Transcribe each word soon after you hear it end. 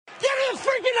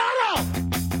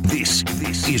This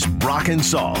is Brock and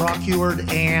Salk. Brock Heward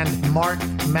and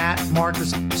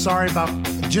Marcus. Sorry about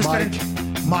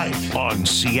Mike. On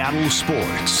Seattle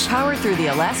Sports. Powered through the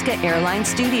Alaska Airlines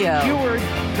studio. Heward,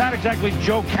 not exactly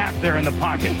Joe Cap there in the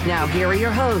pocket. Now here are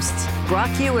your hosts, Brock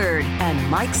Heward and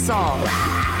Mike Salk.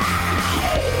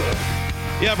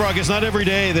 Yeah, Brock, it's not every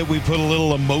day that we put a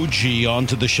little emoji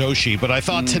onto the show sheet, but I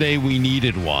thought today we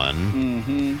needed one.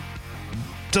 Mm-hmm.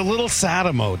 It's a little sad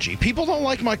emoji. People don't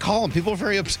like my column. People are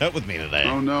very upset with me today.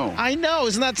 Oh, no. I know.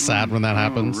 Isn't that sad when that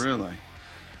happens? Really?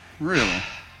 Really?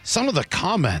 Some of the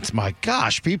comments, my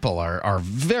gosh, people are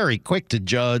very quick to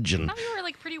judge. And I thought you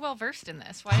were pretty well versed in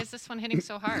this. Why is this one hitting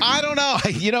so hard? I don't know.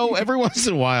 Every once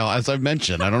in a while, as I've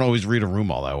mentioned, I don't always read a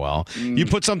room all that well. You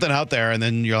put something out there and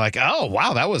then you're like, oh,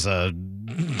 wow, that was a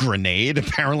grenade.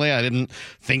 Apparently, I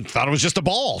thought it was just a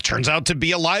ball. Turns out to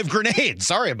be a live grenade.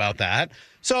 Sorry about that.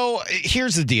 So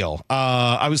here's the deal.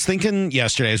 I was thinking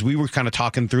yesterday as we were kind of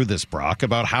talking through this, Brock,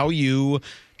 about how you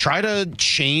try to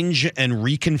change and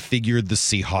reconfigure the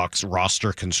Seahawks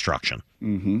roster construction.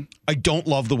 Mm-hmm. I don't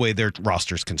love the way their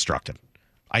roster's constructed.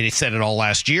 I said it all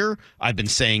last year. I've been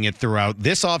saying it throughout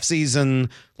this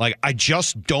offseason. I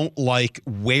just don't like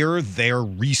where their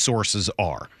resources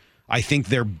are. I think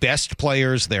their best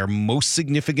players, their most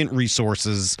significant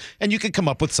resources, and you could come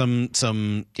up with some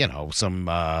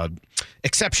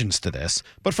exceptions to this.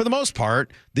 But for the most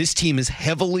part, this team is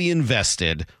heavily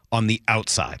invested on the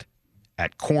outside,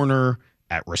 at corner,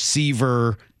 at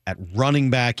receiver, at running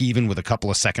back, even with a couple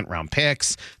of second-round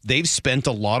picks. They've spent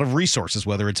a lot of resources,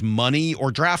 whether it's money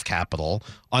or draft capital,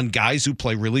 on guys who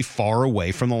play really far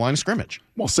away from the line of scrimmage.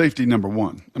 Well, safety number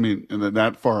one. I mean,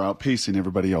 that far outpacing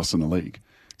everybody else in the league.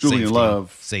 Julian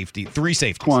Love. Safety. 3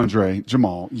 safeties. Quandre,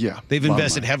 Jamal. Yeah. They've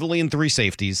invested heavily in 3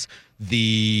 safeties.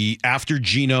 After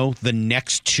Geno, the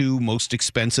next 2 most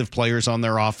expensive players on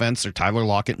their offense are Tyler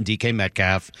Lockett and DK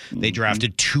Metcalf. They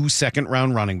drafted 2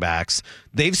 second-round running backs.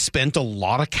 They've spent a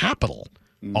lot of capital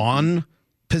on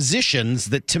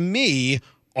positions that, to me,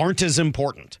 aren't as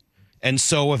important. And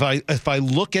so if I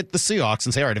look at the Seahawks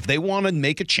and say, all right, if they want to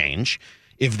make a change,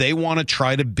 if they want to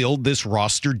try to build this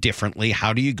roster differently,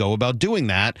 how do you go about doing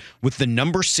that with the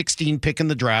number 16 pick in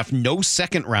the draft, no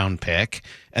second-round pick,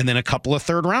 and then a couple of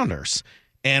third-rounders?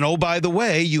 And, oh, by the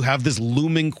way, you have this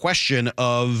looming question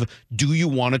of, do you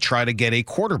want to try to get a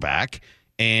quarterback?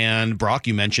 And, Brock,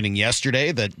 you mentioning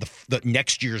yesterday that the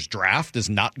next year's draft is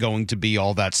not going to be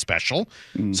all that special.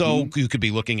 Mm-hmm. So you could be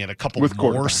looking at a couple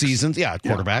more seasons. Yeah,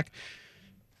 quarterback.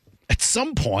 Yeah. At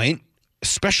some point,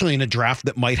 especially in a draft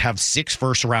that might have 6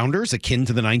 first-rounders akin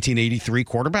to the 1983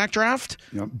 quarterback draft,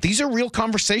 these are real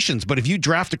conversations. But if you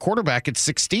draft a quarterback at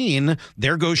 16,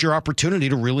 there goes your opportunity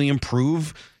to really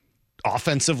improve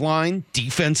offensive line,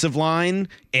 defensive line,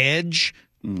 edge,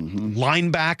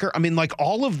 linebacker. I mean,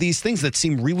 all of these things that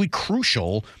seem really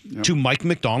crucial to Mike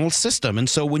Macdonald's system. And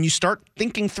so when you start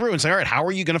thinking through and say, all right, how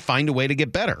are you going to find a way to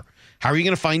get better? How are you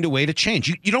going to find a way to change?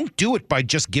 You don't do it by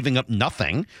just giving up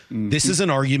nothing. This is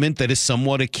an argument that is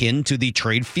somewhat akin to the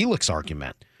trade Felix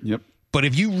argument. Yep. But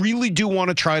if you really do want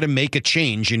to try to make a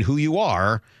change in who you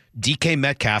are, DK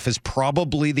Metcalf is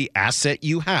probably the asset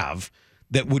you have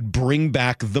that would bring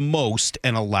back the most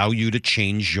and allow you to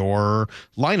change your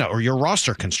lineup or your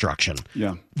roster construction.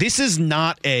 Yeah. This is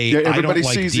not I don't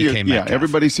like DK Metcalf. Yeah,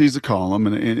 everybody sees the column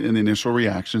and the initial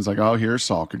reactions like, oh, here's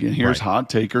Salk again. Here's hot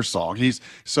taker Salk. He's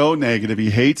so negative.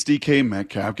 He hates DK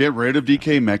Metcalf. Get rid of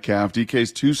DK Metcalf.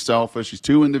 DK's too selfish. He's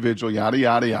too individual, yada,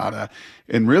 yada, yada.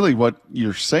 And really what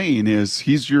you're saying is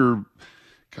he's your,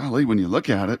 golly, when you look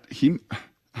at it,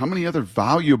 how many other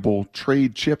valuable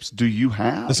trade chips do you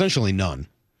have? Essentially none.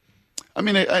 I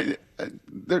mean,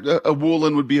 a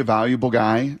Woolen would be a valuable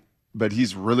guy, but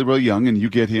he's really, really young, and you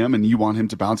get him, and you want him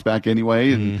to bounce back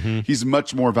anyway, and he's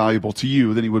much more valuable to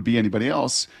you than he would be anybody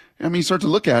else. I mean, you start to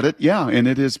look at it, and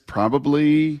it is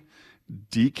probably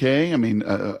DK. I mean,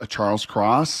 a Charles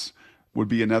Cross would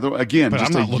be another. Again, but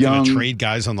just I'm not a looking young, to trade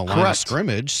guys on the line of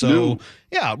scrimmage. So,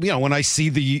 when I see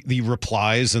the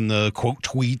replies and the quote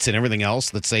tweets and everything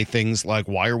else that say things like,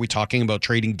 why are we talking about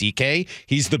trading DK?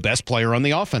 He's the best player on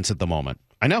the offense at the moment.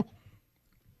 I know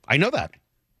that.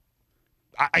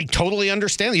 I totally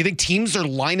understand. You think teams are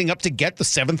lining up to get the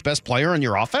 7th best player on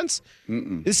your offense?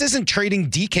 This isn't trading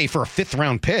DK for a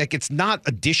 5th-round pick. It's not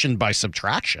addition by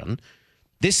subtraction.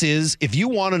 This is, if you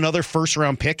want another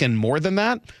first-round pick and more than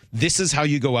that, this is how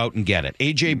you go out and get it.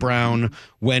 A.J. Brown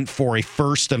went for a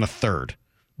 1st and a 3rd.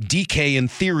 DK, in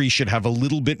theory, should have a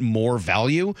little bit more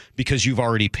value because you've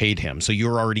already paid him. So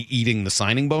you're already eating the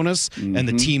signing bonus, and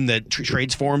the team that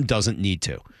trades for him doesn't need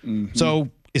to. So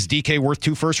is DK worth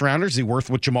 2 first-rounders? Is he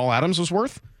worth what Jamal Adams was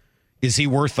worth? Is he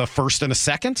worth a first and a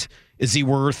second? Is he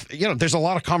worth, there's a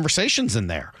lot of conversations in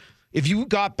there. If you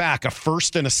got back a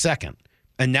first and a second,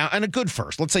 and a good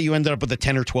first, let's say you ended up with a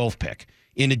 10 or 12 pick,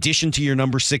 in addition to your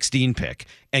number 16 pick,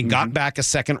 and got back a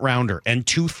second rounder and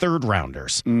 2 third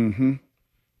rounders,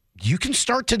 you can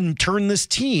start to turn this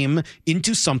team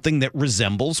into something that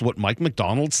resembles what Mike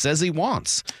Macdonald says he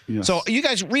wants. Yes. So you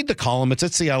guys read the column. It's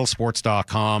at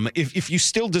seattlesports.com. If you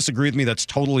still disagree with me, that's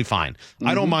totally fine.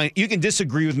 I don't mind. You can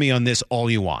disagree with me on this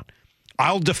all you want.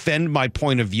 I'll defend my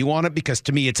point of view on it because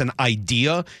to me it's an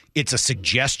idea. It's a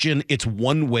suggestion. It's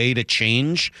one way to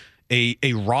change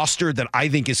a roster that I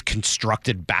think is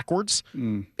constructed backwards.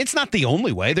 It's not the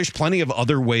only way. There's plenty of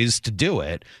other ways to do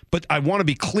it. But I want to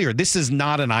be clear. This is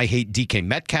not an I hate DK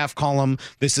Metcalf column.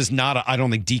 This is not I don't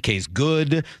think DK's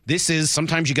good. This is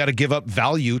sometimes you got to give up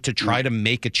value to try to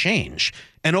make a change.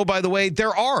 And oh, by the way,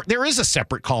 there is a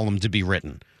separate column to be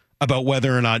written about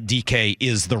whether or not DK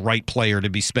is the right player to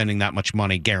be spending that much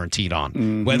money guaranteed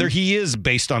on. Whether he is,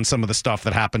 based on some of the stuff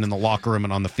that happened in the locker room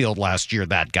and on the field last year,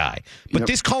 that guy. But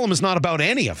this column is not about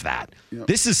any of that.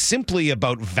 This is simply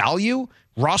about value,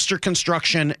 roster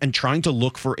construction, and trying to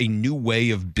look for a new way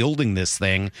of building this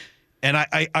thing. And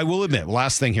I will admit,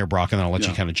 last thing here, Brock, and then I'll let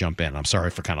you kind of jump in. I'm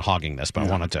sorry for kind of hogging this, but I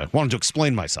wanted to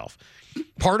explain myself.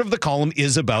 Part of the column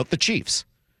is about the Chiefs.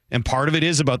 And part of it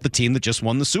is about the team that just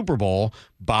won the Super Bowl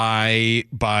by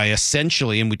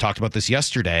essentially, and we talked about this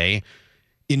yesterday,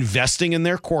 investing in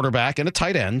their quarterback and a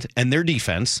tight end and their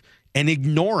defense and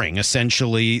ignoring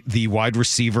essentially the wide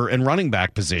receiver and running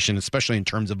back position, especially in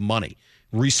terms of money,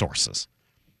 resources.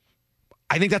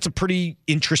 I think that's a pretty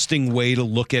interesting way to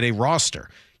look at a roster.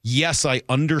 Yes, I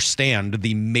understand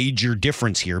the major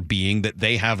difference here being that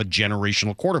they have a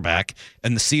generational quarterback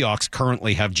and the Seahawks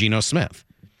currently have Geno Smith.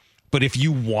 But if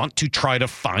you want to try to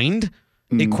find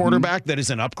a quarterback that is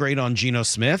an upgrade on Geno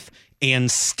Smith and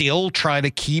still try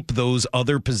to keep those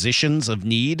other positions of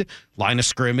need, line of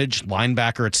scrimmage,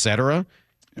 linebacker, etc.,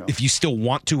 if you still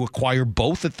want to acquire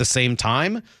both at the same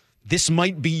time, this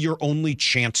might be your only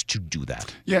chance to do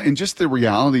that. Yeah, and just the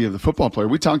reality of the football player.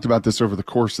 We talked about this over the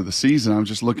course of the season. I was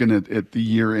just looking at the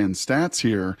year-end stats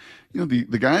here.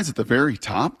 The guys at the very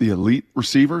top, the elite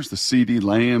receivers, the CD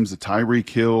Lambs, the Tyreek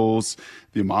Hills,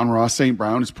 the Maura St.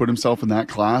 Brown has put himself in that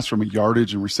class from a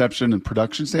yardage and reception and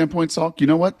production standpoint, Salk. You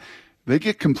know what? They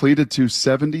get completed to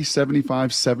 70, 75,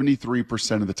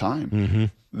 73% of the time.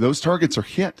 Those targets are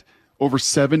hit over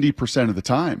 70% of the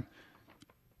time.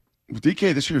 With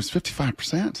DK this year is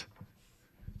 55%.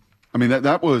 I mean,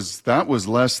 that was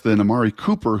less than Amari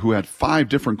Cooper, who had 5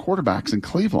 different quarterbacks in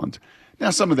Cleveland. Now,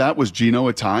 some of that was Geno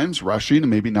at times rushing and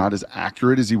maybe not as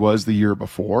accurate as he was the year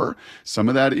before. Some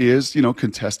of that is,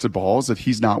 contested balls that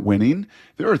he's not winning.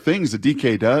 There are things that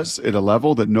DK does at a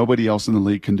level that nobody else in the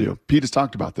league can do. Pete has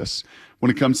talked about this. When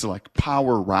it comes to like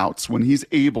power routes, when he's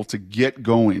able to get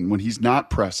going, when he's not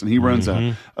pressing, he runs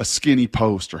a skinny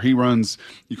post, or he runs,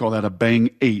 you call that a bang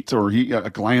 8, or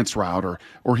a glance route,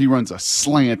 or he runs a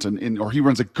slant or he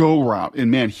runs a go route.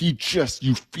 And man,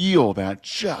 you feel that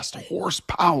just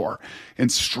horsepower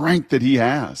and strength that he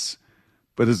has.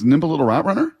 But as a nimble little route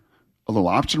runner, a little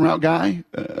option route guy,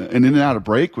 an in and out of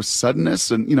break with suddenness,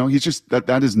 and he's just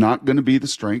that is not going to be the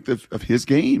strength of his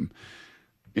game.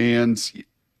 And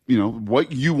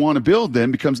what you want to build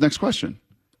then becomes next question.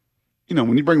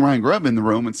 When you bring Ryan Grubb in the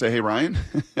room and say, hey, Ryan,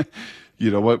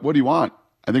 what do you want?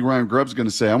 I think Ryan Grubb's going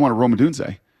to say, I want a Rome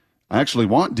Odunze. I actually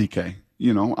want DK.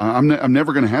 I'm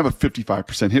never going to have a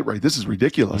 55% hit rate. This is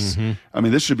ridiculous. I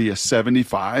mean, this should be a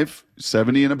 75,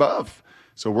 70 and above.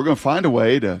 So we're going to find a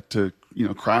way to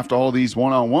craft all these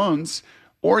one-on-ones.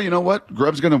 Or you know what?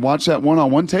 Grubb's going to watch that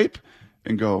one-on-one tape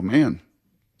and go, man,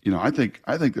 I think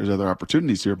there's other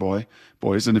opportunities here,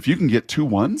 boys. And if you can get 2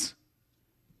 1s,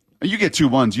 you get 2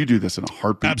 1s, you do this in a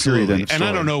heartbeat. Absolutely. And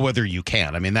I don't know whether you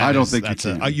can. I mean, I don't think you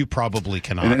can. You probably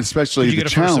cannot. And especially Did you the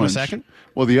get a challenge. First and a second?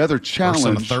 Well, the other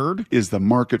challenge third? is the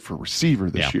market for receiver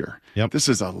this year. This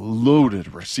is a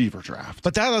loaded receiver draft.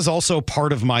 But that is also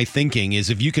part of my thinking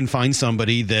is if you can find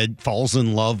somebody that falls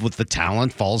in love with the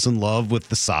talent, falls in love with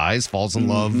the size, falls in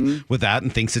love with that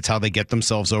and thinks it's how they get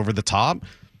themselves over the top,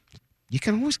 you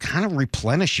can always kind of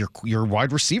replenish your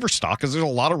wide receiver stock because there's a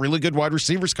lot of really good wide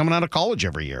receivers coming out of college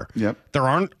every year.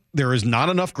 There is not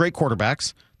enough great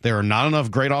quarterbacks. There are not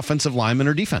enough great offensive linemen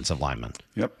or defensive linemen.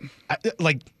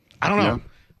 I don't know.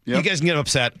 You guys can get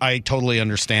upset. I totally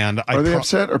understand. Are they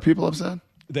upset? Are people upset?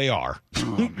 They are.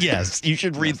 Yes, you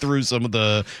should read through some of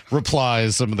the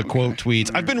replies, some of the quote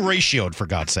tweets. I've been ratioed, for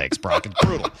God's sakes, Brock. It's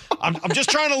brutal. I'm just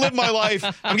trying to live my life.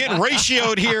 I'm getting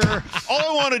ratioed here. All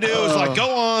I want to do is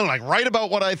go on, write about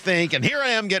what I think, and here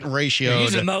I am getting ratioed.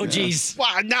 Use emojis.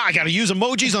 Wow, now I got to use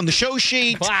emojis on the show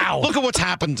sheet. Wow. Look at what's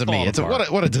happened to me.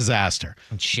 What a disaster.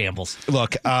 It's shambles.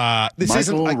 Look, this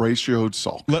isn't ratioed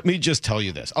Salk. Let me just tell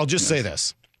you this. I'll just say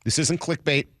this. This isn't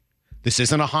clickbait. This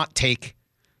isn't a hot take.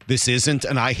 This isn't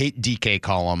an I hate DK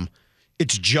column.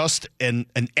 It's just an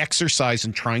exercise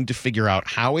in trying to figure out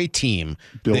how a team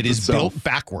that is built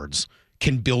backwards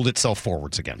can build itself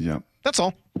forwards again. Yeah. That's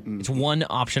all. It's one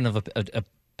option of a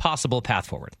possible path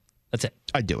forward. That's it.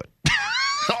 I do it.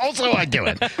 Also, I do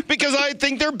it because I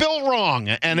think they're built wrong.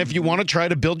 And if you want to try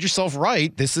to build yourself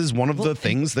right, this is one of the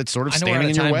things that's sort of standing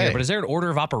in your way. Here, but is there an order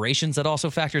of operations that also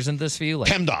factors into this for you?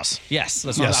 PEMDAS. Yes.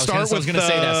 That's what I was going to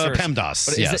say that first. PEMDAS.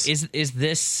 But yes. Is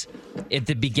this at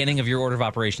the beginning of your order of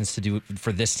operations to do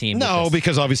for this team? No,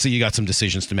 because obviously you got some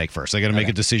decisions to make first. They got to make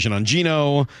a decision on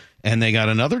Geno, and they got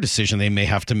another decision they may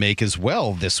have to make as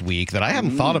well this week that I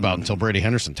haven't thought about until Brady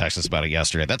Henderson texted us about it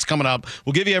yesterday. That's coming up.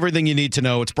 We'll give you everything you need to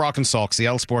know. It's Brock and Salk,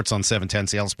 Seattle Sports on 710,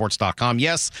 seattlesports.com.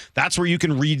 Yes, that's where you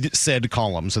can read said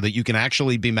column so that you can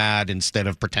actually be mad instead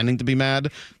of pretending to be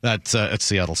mad. That's at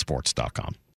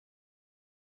seattlesports.com.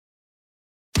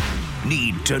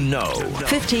 Need to know.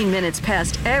 15 minutes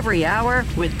past every hour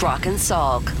with Brock and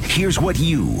Salk. Here's what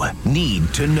you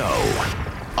need to know.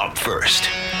 Up first.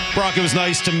 Brock, it was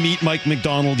nice to meet Mike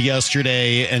Macdonald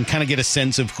yesterday and kind of get a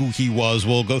sense of who he was.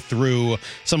 We'll go through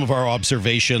some of our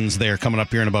observations there coming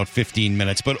up here in about 15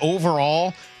 minutes. But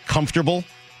overall, comfortable,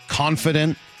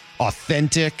 confident,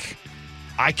 authentic.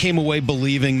 I came away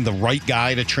believing the right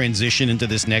guy to transition into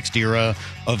this next era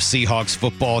of Seahawks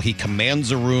football. He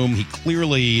commands a room. He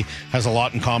clearly has a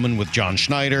lot in common with John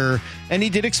Schneider. And he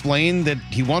did explain that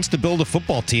he wants to build a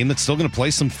football team that's still going to play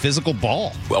some physical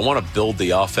ball. I want to build the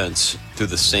offense through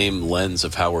the same lens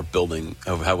of how we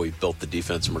built the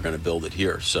defense, and we're going to build it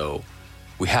here. So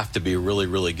we have to be really,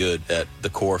 really good at the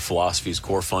core philosophies,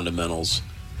 core fundamentals,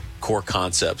 core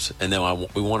concepts. And then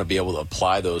we want to be able to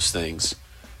apply those things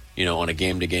on a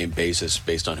game-to-game basis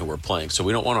based on who we're playing. So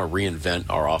we don't want to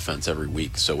reinvent our offense every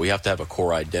week. So we have to have a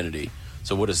core identity.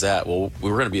 So what is that? Well,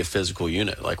 we're going to be a physical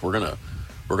unit. Like we're going to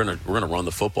run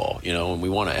the football, and we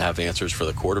want to have answers for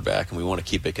the quarterback, and we want to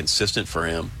keep it consistent for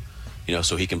him,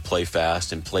 so he can play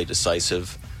fast and play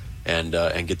decisive and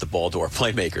get the ball to our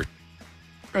playmaker.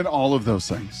 And all of those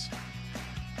things.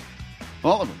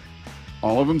 All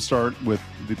of them start with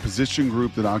the position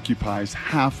group that occupies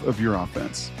half of your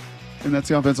offense. And that's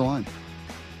the offensive line.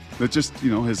 That just,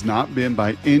 has not been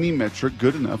by any metric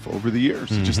good enough over the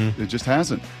years. It just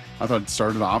hasn't. I thought it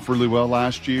started off really well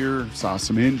last year, saw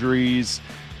some injuries,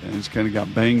 and just kind of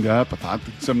got banged up. I thought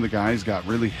that some of the guys got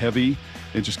really heavy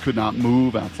and just could not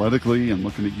move athletically. And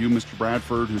looking at you, Mr.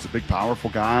 Bradford, who's a big,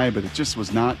 powerful guy, but it just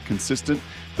was not consistent.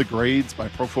 The grades by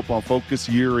Pro Football Focus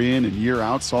year in and year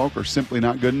out, Salk, are simply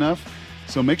not good enough.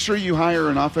 So make sure you hire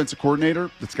an offensive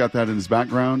coordinator that's got that in his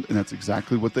background, and that's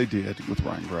exactly what they did with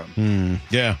Ryan Grubb.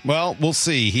 Yeah, well, we'll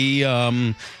see. He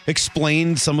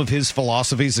explained some of his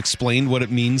philosophies, explained what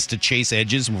it means to chase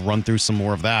edges. We'll run through some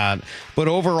more of that. But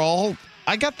overall,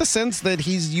 I got the sense that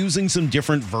he's using some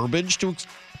different verbiage to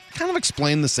kind of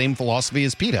explain the same philosophy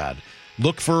as Pete had.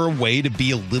 Look for a way to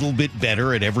be a little bit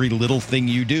better at every little thing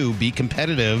you do. Be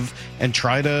competitive and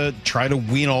try to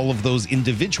win all of those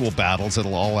individual battles.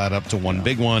 It'll all add up to one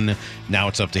big one. Now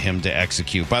it's up to him to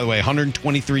execute. By the way,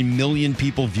 123 million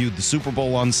people viewed the Super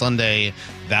Bowl on Sunday.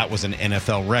 That was an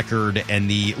NFL record and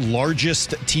the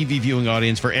largest TV viewing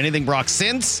audience for anything, Brock,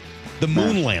 since the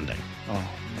moon landing.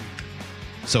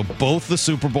 So both the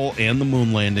Super Bowl and the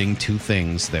moon landing, two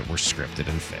things that were scripted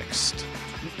and fixed.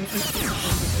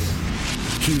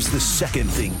 Here's the second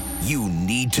thing you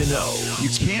need to know. You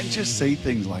can't just say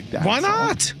things like that. Why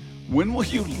not? When will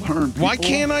you learn? Why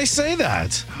can't I say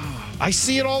that? I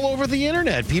see it all over the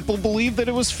internet. People believe that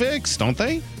it was fixed, don't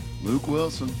they? Luke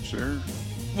Wilson, sure.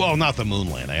 Well, not the moon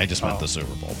landing. I just meant the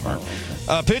Super Bowl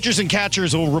part. Pitchers and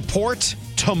catchers will report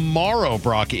tomorrow,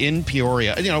 Brock, in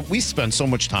Peoria. We spend so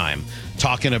much time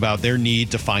talking about their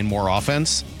need to find more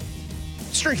offense.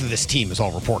 Strength of this team is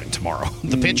all reporting tomorrow.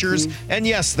 The pitchers, and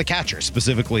yes, the catchers,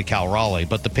 specifically Cal Raleigh,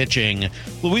 but the pitching,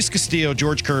 Luis Castillo,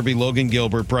 George Kirby, Logan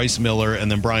Gilbert, Bryce Miller, and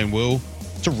then Brian Wu.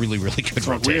 It's a really, really good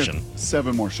rotation. We have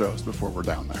 7 more shows before we're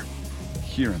down there.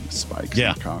 Hearing the spikes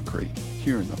in the concrete,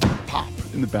 hearing the pop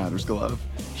in the batter's glove,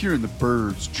 hearing the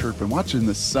birds chirping, watching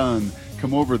the sun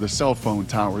come over the cell phone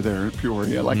tower there in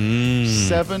Peoria.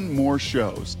 7 more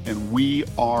shows, and we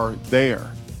are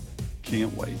there.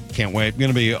 Can't wait. Can't wait.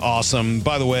 Going to be awesome.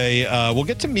 By the way, we'll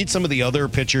get to meet some of the other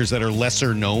pitchers that are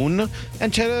lesser known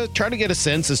and try to get a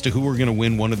sense as to who are going to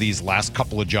win one of these last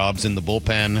couple of jobs in the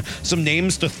bullpen. Some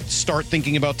names to start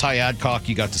thinking about. Ty Adcock,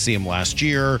 you got to see him last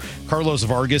year. Carlos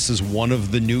Vargas is one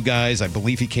of the new guys. I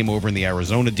believe he came over in the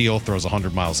Arizona deal, throws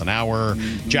 100 miles an hour.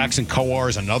 Jackson Kowar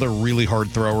is another really hard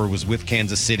thrower, was with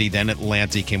Kansas City, then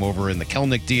Atlanta. He came over in the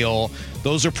Kelnick deal.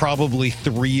 Those are probably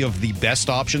three of the best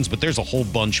options, but there's a whole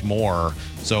bunch more.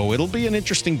 So it'll be an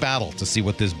interesting battle to see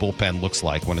what this bullpen looks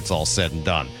like when it's all said and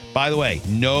done. By the way,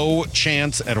 no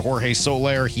chance at Jorge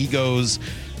Soler. He goes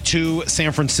to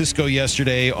San Francisco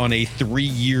yesterday on a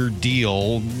 3-year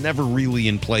deal. Never really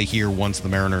in play here once the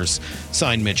Mariners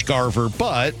signed Mitch Garver,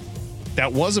 but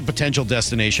that was a potential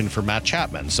destination for Matt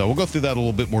Chapman. So we'll go through that a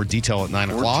little bit more detail at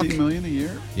 9 o'clock. $14 million a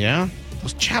year? Yeah.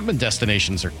 Those Chapman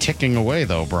destinations are ticking away,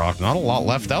 though, Brock. Not a lot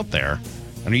left out there.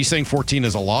 And are you saying 14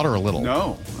 is a lot or a little?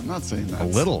 No, I'm not saying that. A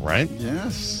little, right?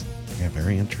 Yes. Yeah,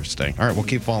 very interesting. All right, we'll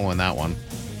keep following that one.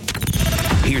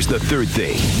 Here's the third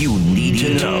thing you need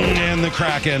to know. And the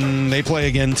Kraken, they play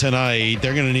again tonight.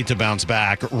 They're going to need to bounce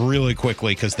back really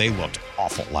quickly because they looked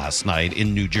awful last night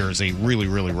in New Jersey. Really,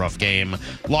 really rough game.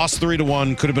 Lost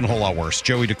 3-1. Could have been a whole lot worse.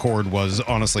 Joey Decord was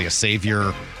honestly a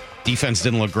savior. Defense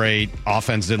didn't look great.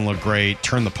 Offense didn't look great.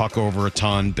 Turned the puck over a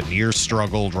ton. Beniers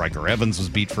struggled. Riker Evans was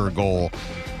beat for a goal.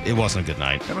 It wasn't a good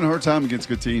night. Having a hard time against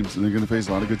good teams, and they're going to face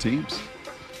a lot of good teams.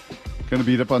 Going to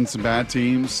beat up on some bad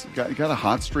teams. Got a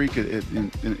hot streak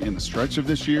in the stretch of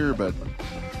this year, but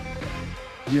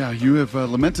yeah, you have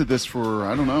lamented this for,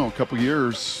 I don't know, a couple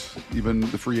years. Even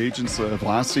the free agents of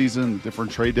last season, different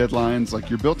trade deadlines. Like,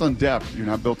 you're built on depth. You're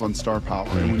not built on star power.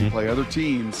 And when you play other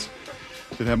teams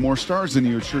that have more stars than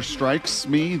you, it sure strikes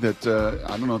me that,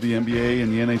 I don't know, the NBA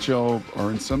and the NHL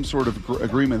are in some sort of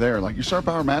agreement there. Like, your star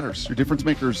power matters. Your difference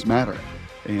makers matter.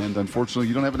 And unfortunately,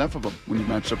 you don't have enough of them when you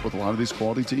match up with a lot of these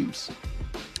quality teams.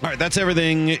 All right, that's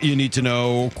everything you need to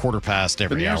know. Quarter past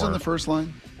every hour. Beniers on the first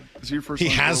line? Is he your first line?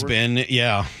 He has forward? been,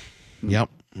 yeah. Yep.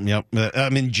 I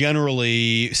mean,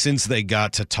 generally, since they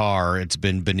got Tatar, it's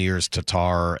been Beniers,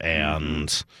 Tatar,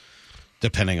 and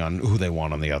depending on who they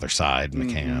want on the other side,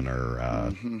 McCann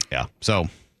or, yeah. So,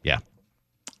 yeah.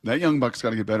 That young buck's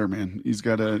got to get better, man. He's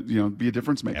got to, be a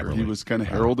difference maker. Everly. He was kind of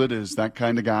heralded as that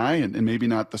kind of guy, and maybe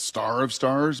not the star of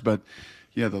stars, but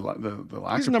yeah, the lack He's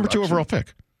of the number 2 production. overall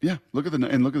pick. Yeah, look at the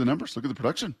numbers. Look at the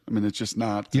production. I mean, it's just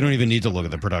not. You don't even need to look at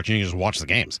the production. You just watch the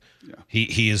games. Yeah.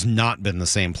 He has not been the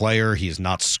same player. He is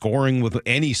not scoring with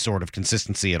any sort of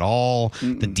consistency at all.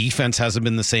 The defense hasn't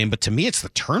been the same. But to me, it's the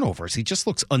turnovers. He just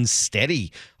looks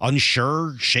unsteady,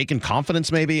 unsure, shaken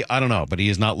confidence maybe. I don't know. But he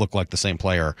has not looked like the same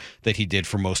player that he did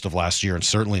for most of last year, and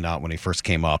certainly not when he first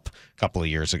came up a couple of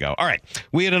years ago. All right.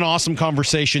 We had an awesome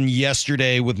conversation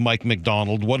yesterday with Mike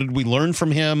Macdonald. What did we learn from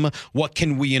him? What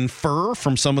can we infer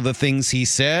from some of the things he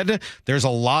said? There's a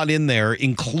lot in there,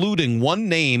 including one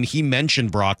name he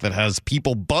mentioned, Brock, that has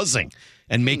people buzzing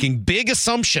and making big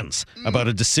assumptions about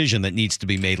a decision that needs to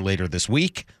be made later this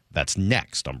week. That's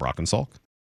next on Brock and Salk.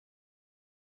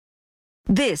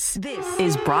 This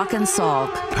is Brock and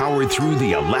Salk Powered through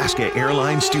the Alaska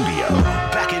Airlines studio.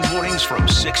 Back in mornings from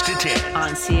 6 to 10.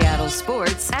 on Seattle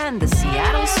Sports and the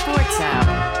Seattle Sports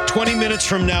app. 20 minutes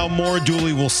from now, Maura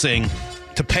Dooley will sing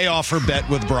to pay off her bet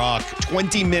with Brock.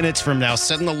 20 minutes from now,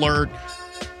 set an alert,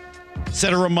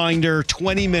 set a reminder.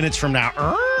 20 minutes from now,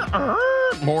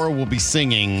 Maura will be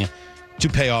singing to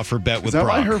pay off her bet with Is that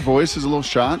Brock. why her voice is a little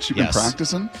shot? She's been Yes.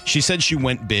 practicing? She said she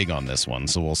went big on this one,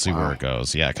 so we'll see where it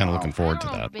goes. Yeah, kind of looking forward to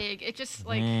that. Big. It just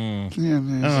like Yeah, Oh,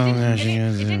 yeah, she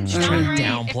is. it didn't Trying sound to right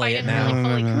downplay if I it didn't now.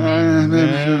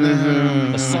 really fully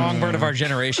commit. The songbird of our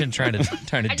generation trying to I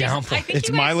downplay. think It's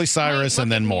you guys Miley Cyrus might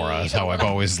and then look at Maura me is how a I've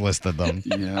little- always listed them.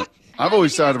 Yeah. I've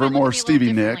always thought of her more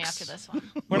Stevie Nicks.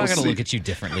 We're not going to We'll look see. at you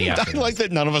differently I after like this.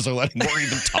 that none of us are letting Maura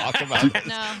even talk about this.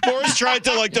 No. Maura's tried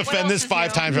to defend else this is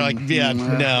 5 new? times. We're like, yeah,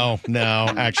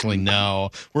 no, actually, no.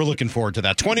 We're looking forward to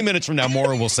that. 20 minutes from now,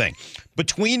 Maura will sing.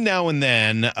 Between now and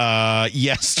then,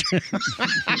 yesterday,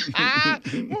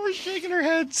 Maura's shaking her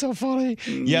head. So funny.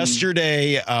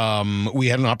 Yesterday, we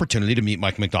had an opportunity to meet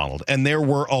Mike Macdonald, and there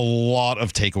were a lot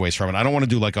of takeaways from it. I don't want to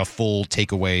do like a full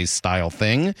takeaways style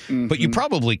thing, but you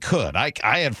probably could.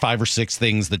 I had 5 or 6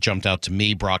 things that jumped out to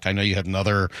me, Brock. I know you had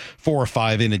another 4 or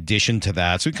 5 in addition to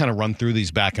that. So we kind of run through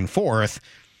these back and forth.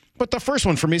 But the first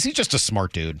one for me is he's just a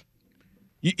smart dude.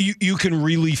 You can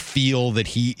really feel that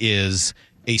he is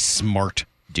a smart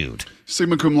dude.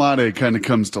 Sigma cum laude kind of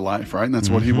comes to life, right? And that's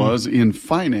what he was in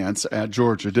finance at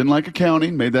Georgia. Didn't like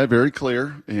accounting, made that very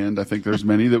clear. And I think there's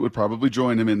many that would probably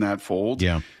join him in that fold.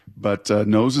 Yeah. But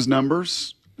knows his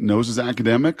numbers, knows his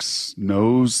academics,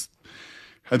 knows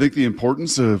I think the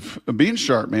importance of being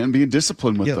sharp, man, being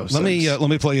disciplined with those things. Let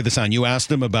me play you the sound. You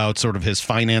asked him about sort of his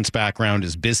finance background,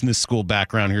 his business school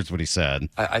background. Here's what he said.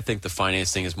 I think the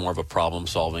finance thing is more of a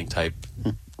problem-solving type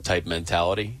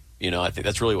mentality. I think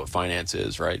that's really what finance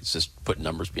is, right? It's just putting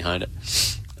numbers behind it.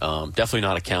 Definitely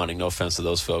not accounting. No offense to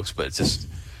those folks, but it's just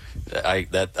I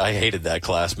hated that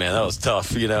class, man. That was tough.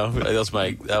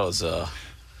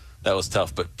 That was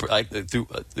tough. But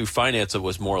through finance, it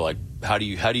was more like how do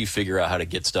you figure out how to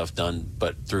get stuff done,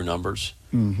 but through numbers.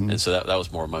 Mm-hmm. And so that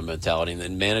was more of my mentality. And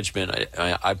then management,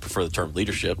 I prefer the term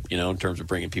leadership. In terms of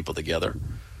bringing people together.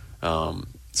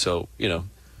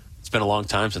 It's been a long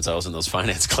time since I was in those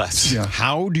finance classes. Yeah.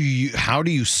 How do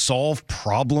you solve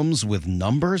problems with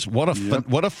numbers? What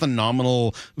a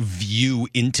phenomenal view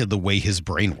into the way his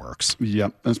brain works.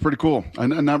 Yep, that's pretty cool. I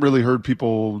not really heard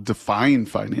people define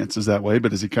finances that way,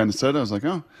 but as he kind of said, I was like,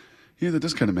 oh, yeah, that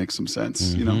does kind of make some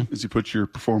sense. Mm-hmm. As you put your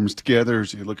performance together,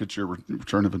 as you look at your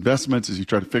return of investments, as you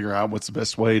try to figure out what's the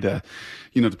best way to,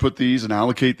 to put these and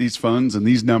allocate these funds and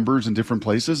these numbers in different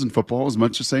places. And football is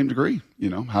much the same degree.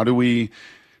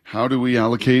 How do we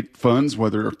allocate funds,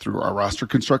 whether through our roster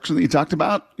construction that you talked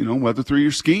about, whether through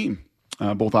your scheme,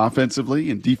 both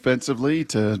offensively and defensively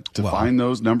to find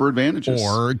those number advantages.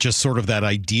 Or just sort of that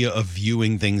idea of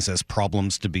viewing things as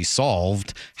problems to be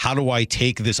solved. How do I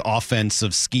take this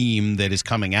offensive scheme that is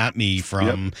coming at me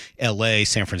from LA,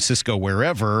 San Francisco,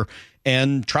 wherever,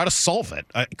 and try to solve it?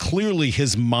 Clearly,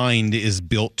 his mind is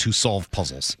built to solve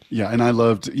puzzles. Yeah, and I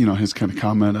loved, his kind of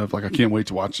comment of like, I can't wait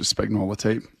to watch the Spagnuolo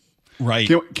tape. Right.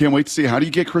 Can't wait to see, how do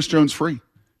you get Chris Jones free?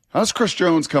 How does Chris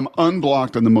Jones come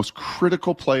unblocked on the most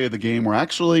critical play of the game where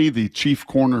actually the chief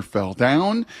corner fell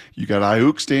down? You got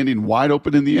Ayuk standing wide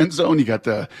open in the end zone. You got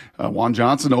the Juan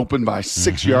Johnson open by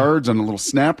 6 yards on a little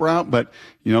snap route. But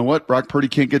you know what? Brock Purdy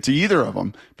can't get to either of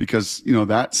them because,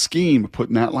 that scheme,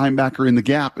 putting that linebacker in the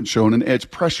gap and showing an edge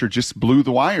pressure just blew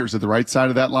the wires at the right side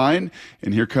of that line.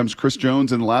 And here comes Chris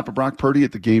Jones in the lap of Brock Purdy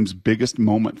at the game's biggest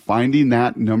moment, finding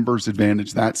that numbers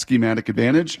advantage, that schematic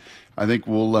advantage. I think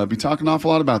we'll be talking an awful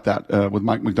lot about that with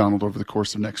Mike Macdonald over the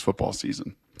course of next football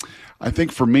season. I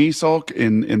think for me, Salk,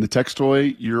 in the text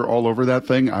toy, you're all over that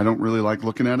thing. I don't really like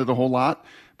looking at it a whole lot,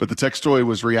 but the text toy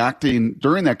was reacting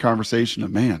during that conversation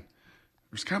of, man,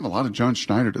 there's kind of a lot of John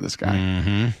Schneider to this guy.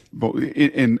 Mm-hmm. But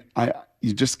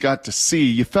you just got to see,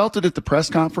 you felt it at the press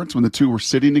conference when the two were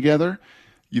sitting together.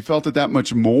 You felt it that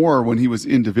much more when he was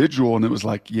individual, and it was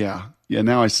like, yeah,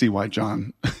 now I see why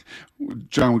John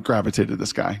would gravitate to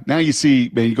this guy. Now you see,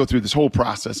 man, you go through this whole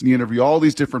process and you interview all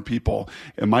these different people,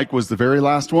 and Mike was the very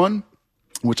last one,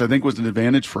 which I think was an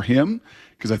advantage for him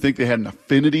because I think they had an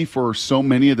affinity for so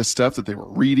many of the stuff that they were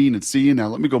reading and seeing. Now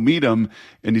let me go meet him,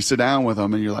 and you sit down with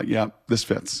them and you're like, yeah, this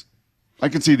fits. I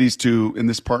can see these two in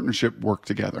this partnership work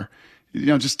together.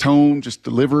 Just tone, just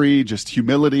delivery, just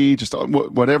humility, just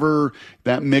whatever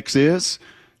that mix is.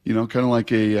 Kind of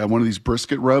like one of these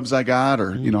brisket rubs I got,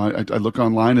 or I look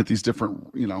online at these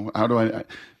different. How do I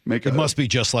make it? Must be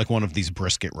just like one of these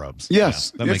brisket rubs.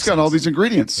 Yes, yeah, it's got all these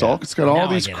ingredients. Salk. Yeah. It's got all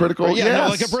these critical.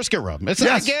 Like a brisket rub. I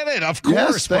get it. Of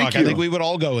course, Brock. I think we would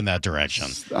all go in that direction.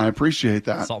 I appreciate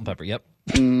that. Salt and pepper. Yep.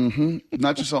 Mm-hmm.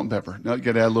 Not just salt and pepper. No, you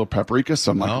got to add a little paprika,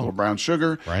 some a little brown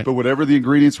sugar. Right. But whatever the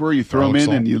ingredients were, you throw them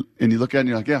in, and you look at it and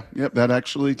you're like, yep, that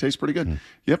actually tastes pretty good.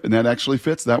 Yep, and that actually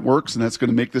fits. That works, and that's going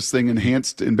to make this thing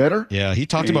enhanced and better. Yeah, he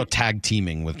talked about tag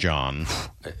teaming with John.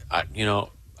 I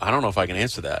don't know if I can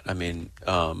answer that. I mean,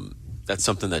 that's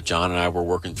something that John and I were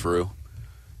working through,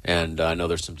 and I know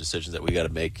there's some decisions that we got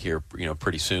to make here,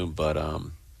 pretty soon. But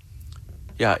I'm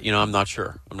not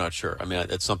sure. I mean,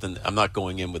 it's something. I'm not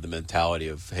going in with the mentality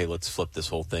of, hey, let's flip this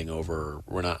whole thing over.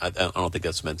 We're not. I don't think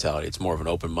that's the mentality. It's more of an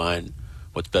open mind.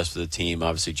 What's best for the team?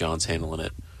 Obviously, John's handling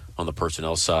it on the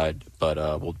personnel side, but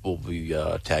we'll be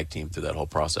tag team through that whole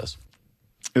process.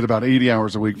 At about 80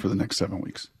 hours a week for the next 7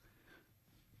 weeks.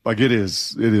 Like it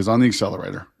is on the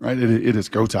accelerator, right? It is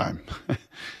go time.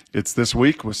 It's this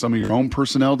week with some of your own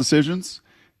personnel decisions.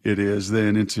 It is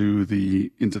then into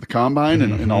the combine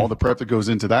and all the prep that goes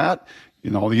into that,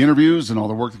 and all the interviews and all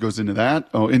the work that goes into that.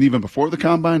 Oh, and even before the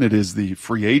combine, it is the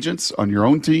free agents on your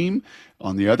own team,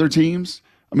 on the other teams.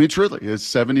 I mean, truly, it's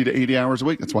 70 to 80 hours a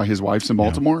week. That's why his wife's in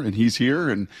Baltimore and he's here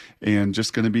and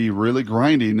just going to be really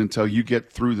grinding until you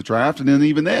get through the draft. And then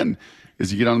even then,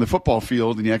 as you get on the football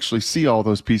field and you actually see all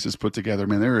those pieces put together,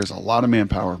 man, there is a lot of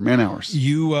man hours.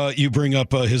 You bring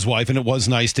up his wife, and it was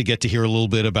nice to get to hear a little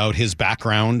bit about his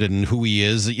background and who he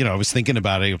is. I was thinking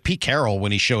about it. Pete Carroll,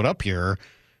 when he showed up here,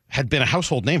 had been a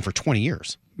household name for 20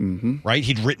 years. Mm-hmm. Right?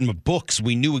 He'd written books.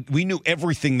 We knew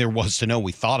everything there was to know.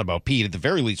 We thought about Pete. At the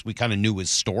very least, we kind of knew his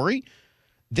story.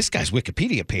 this guy's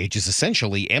Wikipedia page is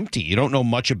essentially empty. You don't know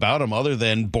much about him other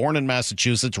than born in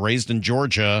Massachusetts, raised in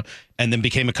Georgia, and then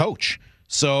became a coach.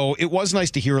 So it was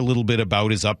nice to hear a little bit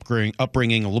about his upbringing,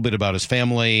 a little bit about his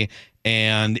family,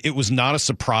 and it was not a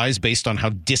surprise based on how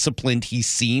disciplined he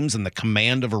seems and the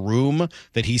command of a room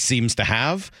that he seems to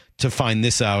have to find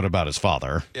this out about his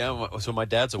father. Yeah, so my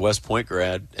dad's a West Point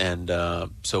grad, and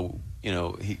so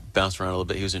he bounced around a little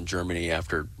bit. He was in Germany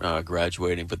after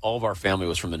graduating, but all of our family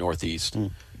was from the Northeast.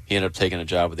 He ended up taking a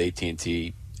job with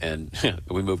AT&T, and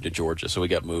we moved to Georgia, so we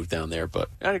got moved down there. But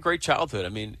I had a great childhood. I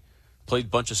mean, played a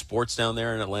bunch of sports down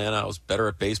there in Atlanta. I was better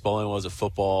at baseball than I was at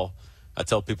football. I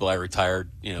tell people I retired,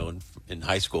 in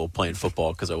high school playing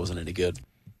football because I wasn't any good.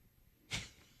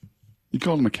 You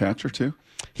called him a catcher too?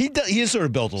 He is sort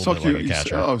of built a little bit like a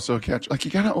catcher. So a catcher. Like,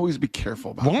 you got to always be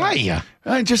careful about Why? that.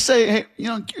 Why? Just say, hey,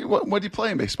 what do you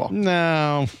play in baseball?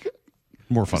 No.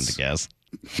 More fun to guess.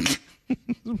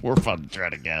 More fun to try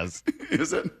to guess.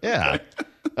 Is it? Yeah.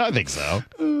 I think so.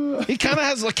 He kind of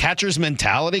has a catcher's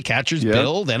mentality, catcher's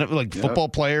build, and football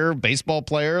player, baseball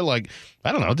player. Like,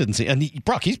 I don't know, didn't see. And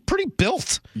Brock, he's pretty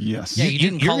built. Yes. Yeah,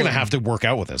 you're going to have to work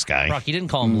out with this guy. Brock, you didn't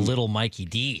call him Little Mikey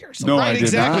D or something. No, right, I did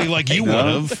exactly, not. like you would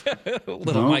have.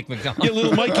 Little Mike Macdonald. Yeah,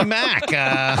 little Mikey Mac.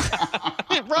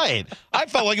 Right. I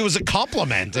felt like it was a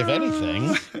compliment, if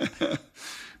anything.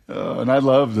 And I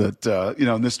love that,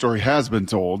 and this story has been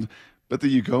told, but that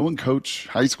you go and coach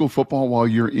high school football while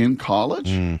you're in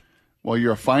college, while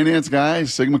you're a finance guy,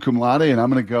 Sigma Cum Laude, and I'm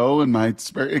going to go and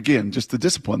again, just the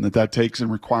discipline that takes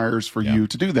and requires for you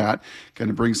to do that, kind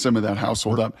of bring some of that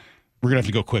household up. We're going to have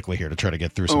to go quickly here to try to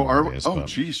get through some more days.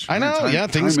 Geez. I know,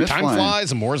 time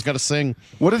flies, and Maura's got to sing.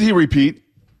 What did he repeat?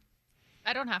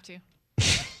 I don't have to.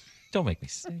 Don't make me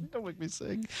sing. Don't make me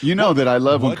sing. You know that I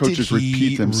love when What coaches did he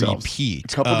repeat themselves. repeat?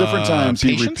 A couple different times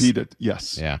Patience? he repeated.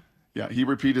 Yes. Yeah. Yeah, he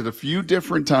repeated a few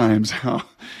different times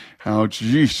how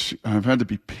geez, I've had to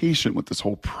be patient with this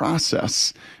whole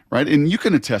process, right? And you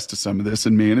can attest to some of this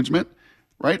in management,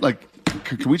 right? Like,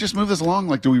 can we just move this along?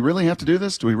 Like, do we really have to do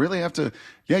this? Do we really have to?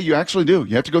 Yeah, you actually do.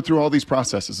 You have to go through all these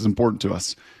processes. It's important to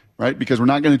us, right? Because we're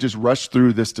not going to just rush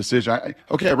through this decision. I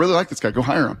really like this guy. Go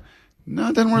hire him. No,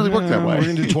 it doesn't really work that way. We're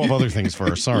going to do 12 other things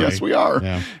first. Sorry. Yes, we are.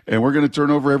 Yeah. And we're going to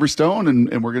turn over every stone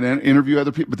and we're going to interview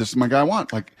other people. But this is my guy I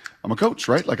want. Like, I'm a coach,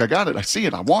 right? Like, I got it. I see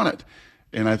it. I want it.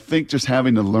 And I think just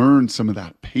having to learn some of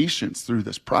that patience through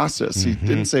this process. He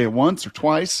didn't say it once or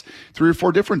twice, 3 or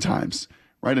 4 different times,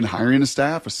 right? And hiring a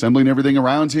staff, assembling everything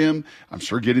around him. I'm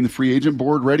sure getting the free agent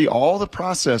board ready, all the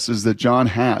processes that John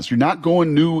has. You're not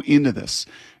going new into this.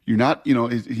 You're not,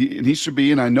 he should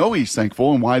be, and I know he's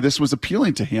thankful and why this was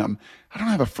appealing to him. I don't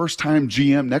have a first-time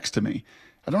GM next to me.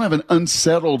 I don't have an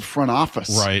unsettled front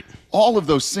office. Right. All of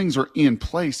those things are in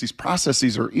place. These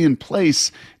processes are in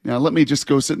place. Now, let me just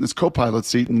go sit in this co-pilot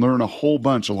seat and learn a whole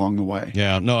bunch along the way.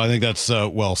 Yeah, no, I think that's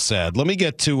well said. Let me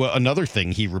get to another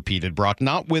thing he repeated, Brock,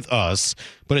 not with us,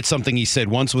 but it's something he said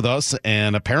once with us,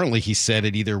 and apparently he said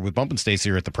it either with Bump and Stacey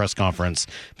or at the press conference,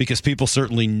 because people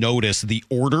certainly notice the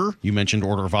order. You mentioned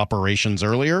order of operations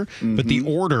earlier, but the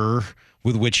order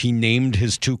with which he named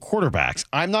his 2 quarterbacks.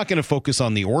 I'm not going to focus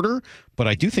on the order, but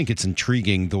I do think it's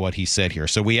intriguing what he said here.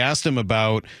 So we asked him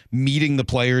about meeting the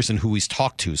players and who he's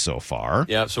talked to so far.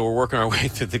 Yeah, so we're working our way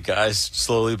through the guys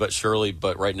slowly but surely.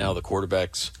 But right now, the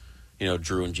quarterbacks,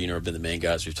 Drew and Gino have been the main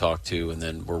guys we've talked to, and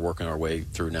then we're working our way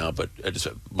through now. But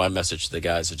my message to the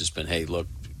guys has just been, hey, look,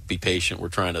 be patient. We're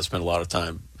trying to spend a lot of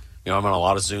time. I'm on a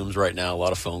lot of Zooms right now, a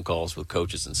lot of phone calls with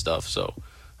coaches and stuff. So.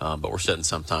 But we're setting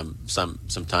some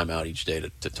time out each day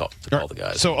to call the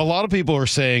guys. So a lot of people are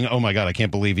saying, oh, my God, I can't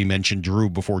believe he mentioned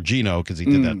Drew before Gino because he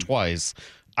did that twice.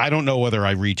 I don't know whether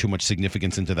I read too much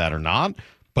significance into that or not.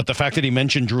 But the fact that he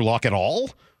mentioned Drew Lock at all,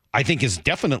 I think is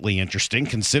definitely interesting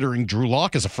considering Drew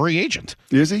Lock is a free agent.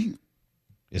 Is he?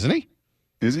 Isn't he?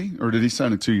 Is he? Or did he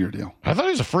sign a 2-year deal? I thought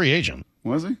he was a free agent.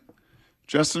 Was he?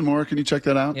 Justin Moore, can you check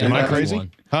that out? Yeah, Am I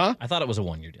crazy? Huh? I thought it was a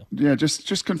 1-year deal. Yeah,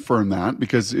 just confirm that,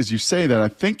 because as you say that, I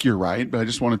think you're right, but I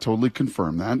just want to totally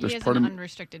confirm that. He is an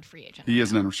unrestricted free agent. He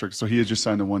is an unrestricted, so he has just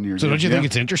signed a 1-year deal. So don't you think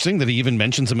it's interesting that he even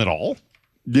mentions him at all?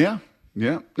 Yeah.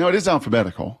 No, it is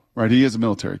alphabetical, right? He is a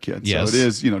military kid. Yes. So it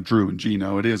is, Drew and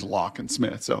Gino. It is Locke and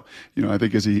Smith. So, I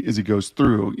think as he goes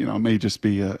through, it may just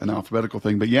be an alphabetical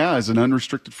thing. But yeah, as an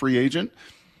unrestricted free agent,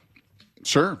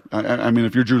 sure. I mean,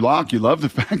 if you're Drew Lock, you love the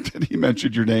fact that he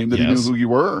mentioned your name, that he knew who you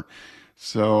were.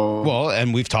 So well,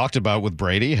 and we've talked about with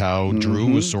Brady how Drew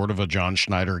was sort of a John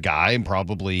Schneider guy, and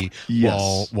probably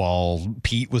while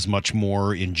Pete was much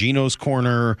more in Gino's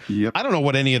corner. Yep. I don't know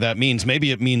what any of that means.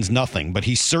 Maybe it means nothing, but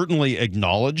he certainly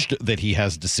acknowledged that he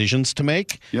has decisions to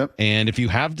make. Yep. And if you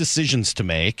have decisions to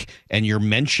make, and you're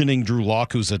mentioning Drew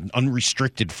Lock, who's an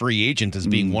unrestricted free agent, as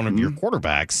being one of your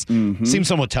quarterbacks, seems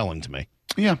somewhat telling to me.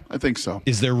 Yeah, I think so.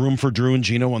 Is there room for Drew and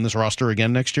Gino on this roster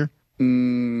again next year?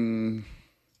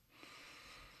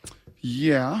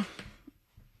 Yeah.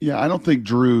 Yeah, I don't think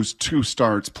Drew's 2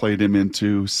 starts played him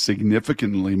into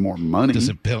significantly more money. Does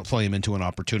it play him into an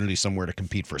opportunity somewhere to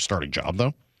compete for a starting job,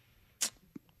 though?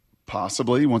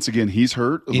 Possibly. Once again, he's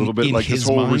hurt a little bit like this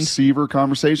whole mind? receiver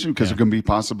conversation, because there are going to be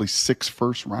possibly 6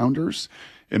 first-rounders,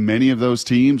 and many of those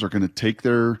teams are going to take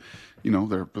their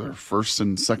first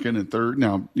and second and third.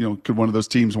 Now, could one of those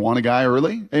teams want a guy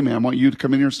early? Hey, man, I want you to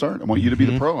come in here and start. I want you to be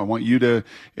the pro. I want you to,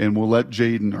 and we'll let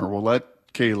Jaden or we'll let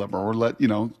Caleb or we'll let,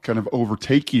 kind of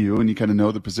overtake you, and you kind of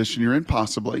know the position you're in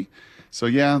possibly. So,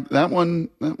 yeah, that one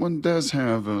does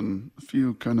have a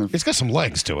few kind of... It's got some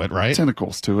legs to it, right?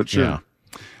 Tentacles to it, sure.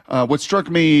 Yeah. What struck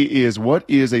me is, what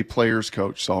is a player's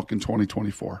coach, Salk, in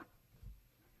 2024?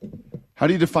 How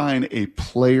do you define a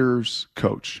player's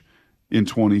coach in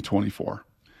 2024?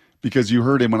 Because you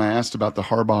heard him when I asked about the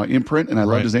Harbaugh imprint, and I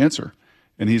loved his answer.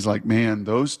 And he's like, man,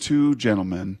 those 2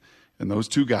 gentlemen and those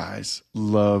 2 guys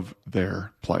love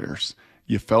their players.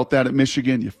 You felt that at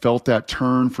Michigan. You felt that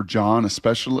turn for John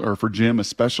especially, or for Jim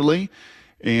especially.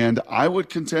 And I would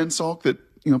contend, Salk, that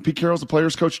Pete Carroll's a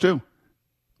player's coach too.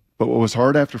 But what was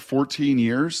hard after 14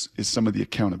 years is some of the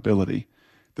accountability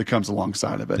that comes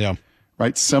alongside of it. Yeah.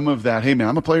 Right? Some of that, hey, man,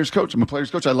 I'm a player's coach. I'm a player's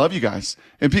coach. I love you guys.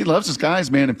 And Pete loves his guys,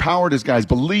 man, empowered his guys,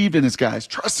 believed in his guys,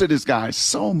 trusted his guys,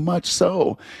 so much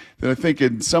so that I think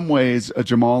in some ways a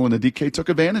Jamal and a DK took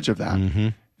advantage of that.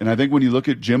 And I think when you look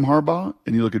at Jim Harbaugh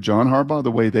and you look at John Harbaugh,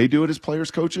 the way they do it as players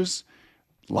coaches,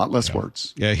 a lot less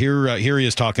words. Yeah, here he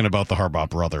is talking about the Harbaugh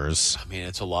brothers. I mean,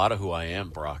 it's a lot of who I am,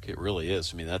 Brock. It really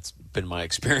is. I mean, that's been my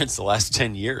experience the last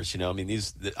 10 years. I mean,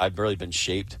 I've really been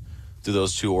shaped through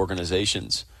those 2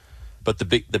 organizations. But the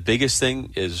biggest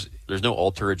thing is there's no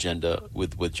alter agenda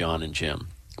with John and Jim.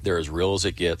 They're as real as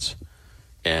it gets,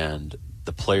 and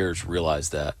the players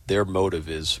realize that. Their motive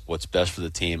is what's best for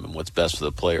the team and what's best for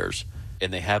the players.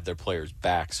 And they have their players'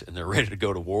 backs, and they're ready to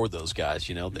go to war with those guys.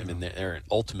 I mean, they're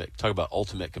an talk about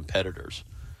ultimate competitors.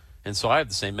 And so I have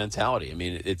the same mentality. I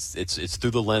mean, it's through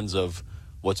the lens of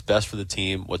what's best for the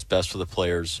team, what's best for the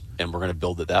players, and we're going to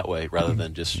build it that way rather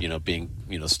than just being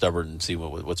stubborn and see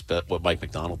what Mike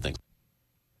Macdonald thinks.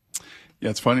 Yeah,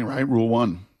 it's funny, right? Rule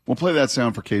 1. We'll play that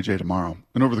sound for KJ tomorrow.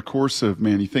 And over the course of,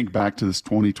 you think back to this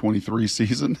 2023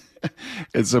 season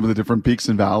and some of the different peaks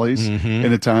and valleys, and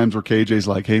at times where KJ's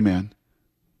like, hey, man,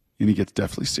 and he gets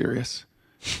deathly serious.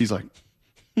 He's like,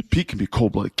 Pete can be a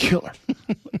cold-blooded killer.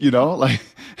 And I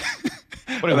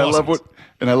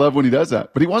love when he does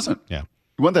that. But he wasn't. Yeah.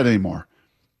 He wasn't that anymore.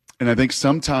 And I think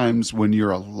sometimes when you're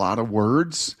a lot of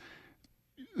words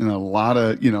and a lot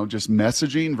of, just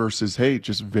messaging versus, hey,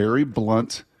 just very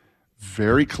blunt,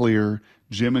 very clear.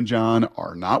 Jim and John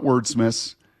are not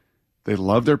wordsmiths. They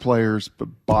love their players, but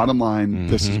bottom line,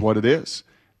 this is what it is.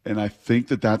 And I think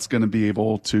that that's going to be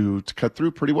able to cut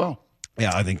through pretty well.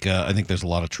 Yeah, I think there's a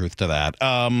lot of truth to that.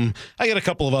 I got a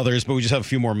couple of others, but we just have a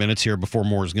few more minutes here before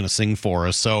Moore's going to sing for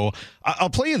us. So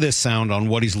I'll play you this sound on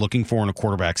what he's looking for in a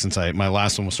quarterback, since my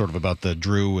last one was sort of about the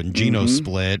Drew and Gino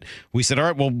split. We said, all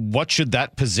right, well, what should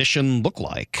that position look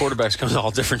like? Quarterbacks come in all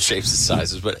different shapes and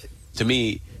sizes, but to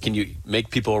me, can you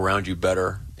make people around you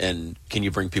better, and can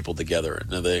you bring people together?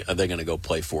 And are they going to go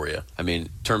play for you? I mean, in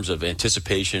terms of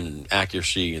anticipation and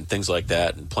accuracy and things like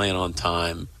that, and playing on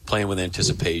time, playing with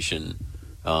anticipation,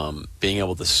 being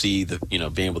able to see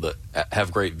being able to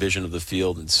have great vision of the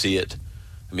field and see it.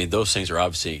 I mean, those things are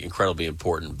obviously incredibly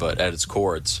important, but at its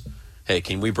core, it's, hey,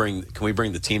 can we bring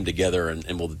the team together,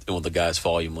 and will the guys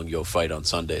follow you when you go fight on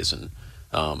Sundays? And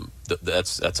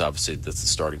that's obviously the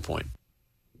starting point.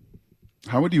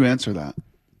 How would you answer that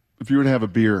if you were to have a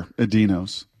beer at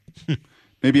Dino's,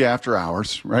 maybe after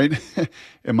hours, right?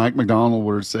 And Mike Macdonald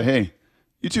were to say, hey,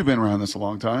 you two have been around this a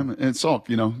long time. And Salk,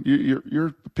 you're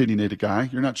an opinionated guy.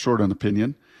 You're not short on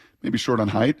opinion, maybe short on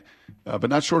height, but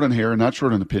not short on hair and not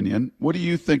short on opinion. What do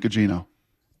you think of Gino?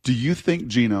 Do you think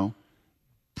Gino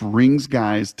brings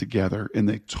guys together and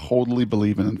they totally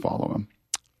believe in and follow him?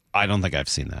 I don't think I've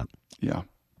seen that. Yeah.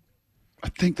 I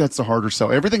think that's the harder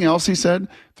sell. Everything else he said,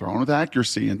 throwing with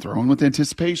accuracy and throwing with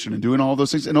anticipation and doing all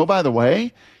those things. And oh, by the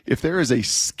way, if there is a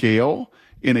scale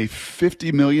in a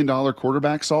 $50 million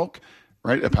quarterback, Salk,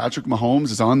 right? Patrick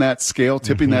Mahomes is on that scale,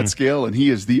 tipping that scale, and he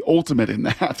is the ultimate in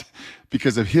that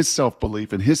because of his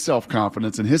self-belief and his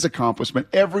self-confidence and his accomplishment.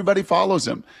 Everybody follows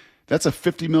him. That's a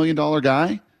 $50 million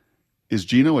guy. Is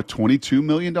Geno a $22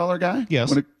 million guy?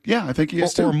 Yes. Yeah, I think he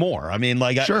is too. Or more. I mean,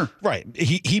 sure. Right.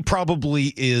 He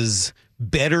probably is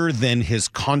better than his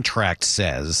contract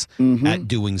says at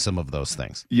doing some of those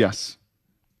things. Yes.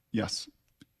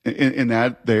 And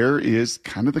that there is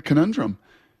kind of the conundrum.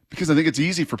 Because I think it's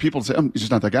easy for people to say, he's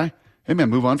just not that guy. Hey, man,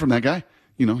 move on from that guy.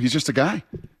 He's just a guy.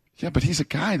 Yeah, but he's a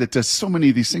guy that does so many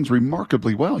of these things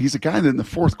remarkably well. He's a guy that in the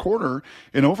fourth quarter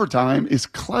in overtime is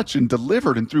clutch and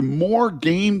delivered and threw more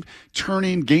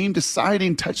game-turning,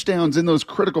 game-deciding touchdowns in those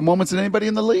critical moments than anybody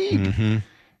in the league.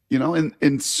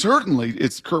 And certainly,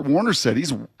 it's Kurt Warner said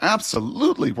he's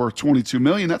absolutely worth $22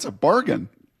 million. That's a bargain.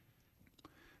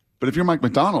 But if you're Mike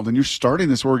Macdonald and you're starting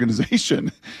this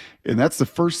organization, and that's the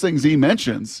first things he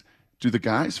mentions, do the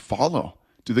guys follow?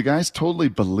 Do the guys totally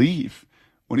believe?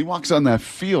 When he walks on that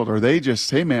field, are they just,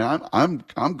 hey man, I'm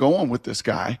going with this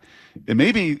guy? And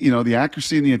maybe, the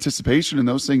accuracy and the anticipation and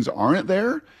those things aren't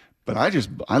there, but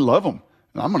I love him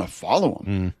and I'm going to follow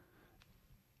him.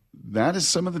 That is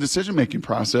some of the decision-making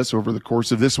process over the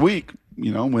course of this week,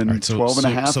 when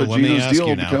 12.5 of Geno's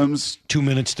deal becomes 2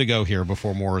 minutes to go here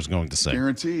before Maura is going to sing.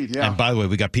 Guaranteed, yeah. And by the way,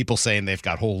 we got people saying they've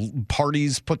got whole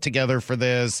parties put together for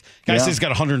this. Guys, he's got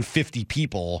 150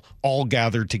 people all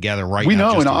gathered together right now. We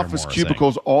know in office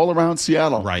cubicles all around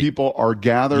Seattle, people are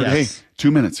gathered. Yes. Hey, 2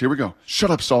 minutes, here we go.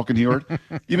 Shut up, Salk and Heward.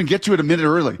 Even get to it a minute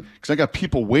early because I got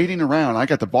people waiting around. I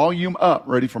got the volume up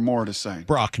ready for Maura to sing.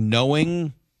 Brock,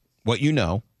 knowing what you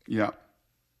know,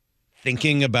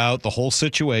 thinking about the whole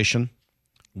situation,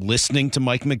 listening to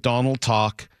Mike Macdonald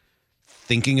talk,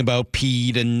 thinking about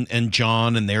Pete and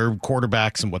John and their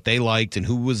quarterbacks and what they liked and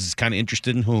who was kind of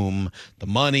interested in whom, the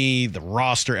money, the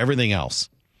roster, everything else.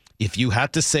 If you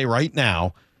had to say right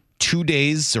now, 2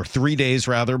 days or 3 days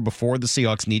rather before the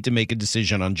Seahawks need to make a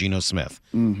decision on Geno Smith,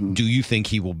 do you think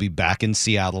he will be back in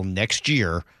Seattle next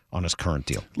year on his current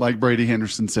deal? Like Brady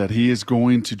Henderson said, he is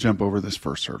going to jump over this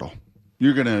first hurdle.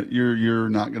 You're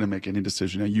not gonna make any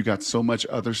decision. Now, you got so much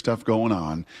other stuff going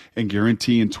on, and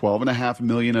guaranteeing $12.5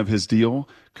 million of his deal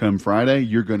come Friday.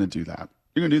 You're gonna do that.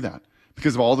 You're gonna do that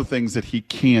because of all the things that he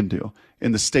can do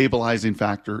and the stabilizing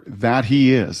factor that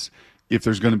he is. If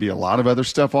there's going to be a lot of other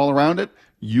stuff all around it,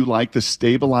 you like the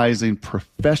stabilizing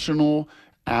professional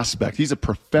aspect. He's a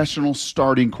professional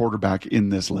starting quarterback in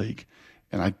this league,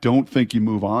 and I don't think you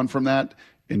move on from that.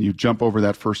 And you jump over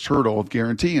that first hurdle of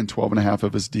guaranteeing 12.5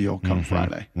 of his deal come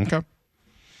Friday. Okay.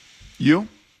 You?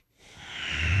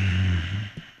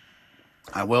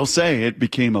 I will say it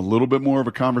became a little bit more of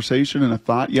a conversation and a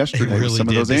thought yesterday with some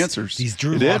of those answers. These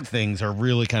Drew Lock things are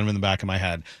really kind of in the back of my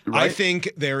head. Right? I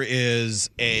think there is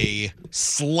a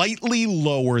slightly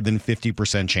lower than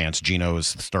 50% chance Geno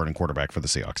is the starting quarterback for the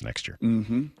Seahawks next year.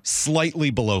 Slightly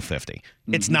below 50.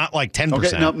 It's not like 10%.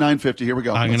 Okay, nope, 950. Here we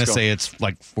go. I'm going to say it's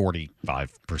like 45%.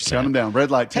 Count them down.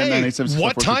 Red light, 10, 9, 8, 7, 6,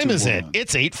 what 4, 4, 2, time 2, is 4, it? 1.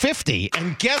 It's 8:50.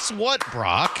 And guess what,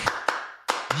 Brock?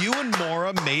 You and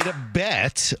Maura made a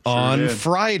bet on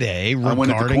Friday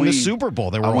regarding the Super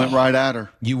Bowl. I went right at her.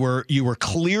 You were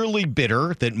clearly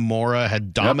bitter that Maura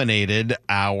had dominated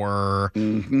our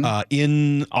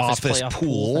in-office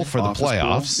pool for the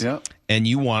playoffs, and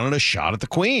you wanted a shot at the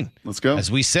Queen. Let's go.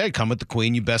 As we said, come at the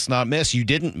Queen, you best not miss. You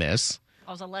didn't miss.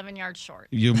 I was 11 yards short.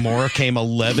 Maura came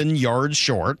 11 yards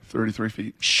short. 33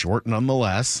 feet. Short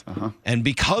nonetheless. And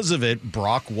because of it,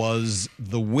 Brock was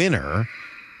the winner.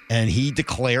 And he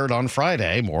declared on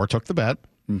Friday, Maura took the bet,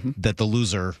 that the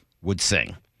loser would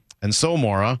sing. And so,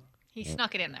 Maura. He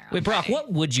snuck it in there. Wait, Brock,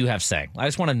 what would you have sang? I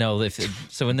just want to know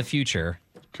so in the future.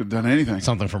 Could have done anything.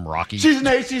 Something from Rocky. She's an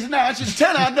 8, she's a 9, she's a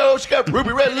 10, I know. She got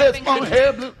ruby red lips, long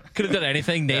hair, blue. Could have done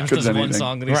anything. Names just one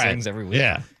song that he sings every week.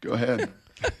 Yeah. Go ahead.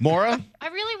 Maura? I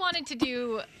really wanted to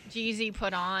do Jeezy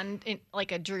put on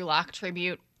like a Drew Lock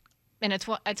tribute. And it's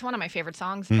one of my favorite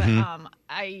songs, but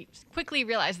I quickly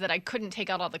realized that I couldn't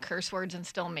take out all the curse words and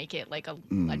still make it like a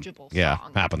legible song. Yeah,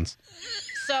 happens.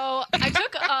 So I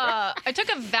took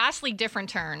a vastly different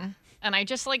turn, and I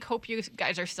just hope you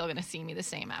guys are still going to see me the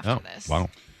same after this. Wow.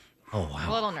 Oh,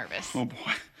 wow. A little nervous. Oh,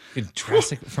 boy.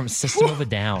 Drastic from System of a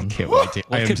Down. What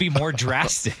could be more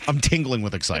drastic? I'm tingling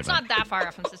with excitement. It's not that far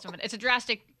off from System of a Down. It's a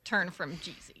drastic turn from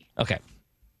Jeezy. Okay.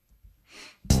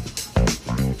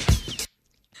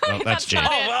 Oh, that's Jay.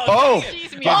 Oh,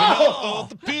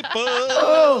 the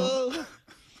people.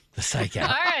 The psych out.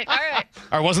 All right.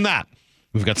 All right, wasn't that?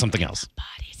 We've got something else.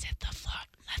 Bodies hit the floor.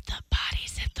 Let the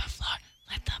bodies hit the floor.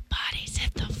 Let the bodies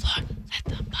hit the floor. Let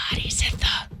the bodies hit the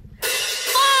floor.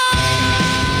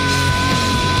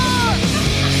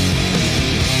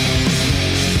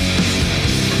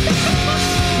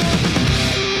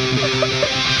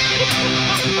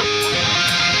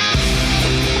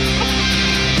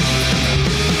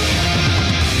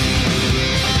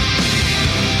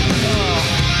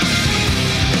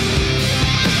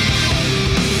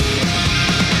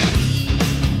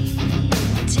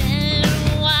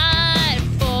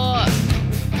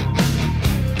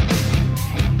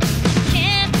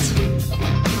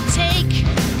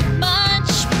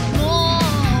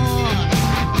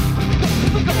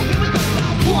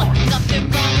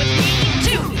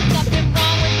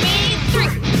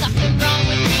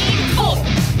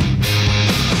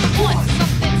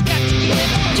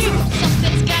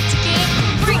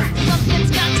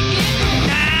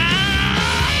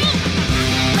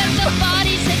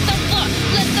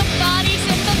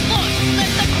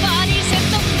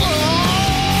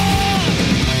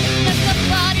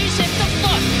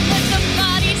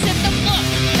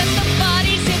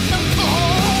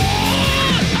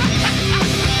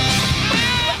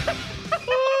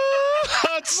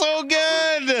 so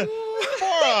good.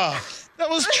 Maura, that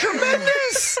was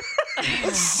tremendous.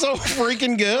 That's so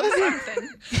freaking good.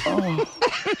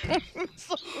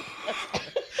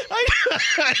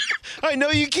 I know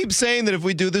you keep saying that if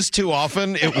we do this too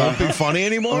often, it won't be funny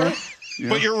anymore. Yeah.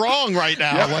 But you're wrong right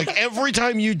now. Yeah. Like every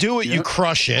time you do it, you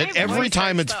crush it. Every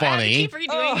time it's funny. I had to keep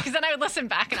redoing because then I would listen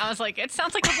back and I was like, it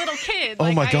sounds like a little kid. Oh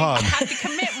like, my God. I have to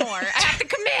commit more. I have to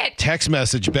commit. Text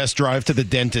message, best drive to the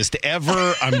dentist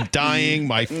ever. I'm dying.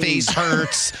 My face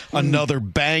hurts. Another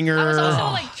banger. I was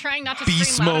also like trying not to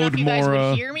Beast scream loud enough mode, you guys Maura.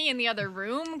 would hear me in the other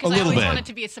room because A I little always bit. wanted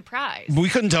to be a surprise. We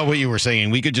couldn't tell what you were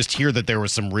saying. We could just hear that there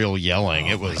was some real yelling.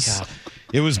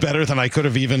 It was better than I could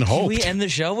have even hoped. Can we end the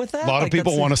show with that? A lot of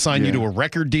people want to sign you to a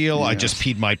record deal. Yeah. I just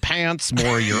peed my pants.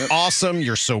 Maura, you're awesome.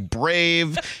 You're so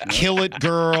brave. Kill it,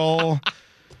 girl.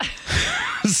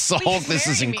 Salk, this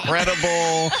is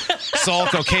incredible.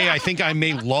 Salk, okay, I think I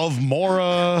may love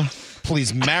Maura.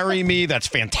 Please marry me. That's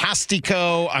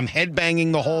fantastico. I'm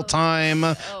headbanging the whole time.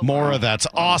 Maura, that's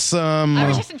awesome. I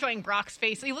was just enjoying Brock's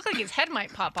face. He looked like his head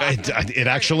might pop off. It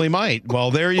actually might.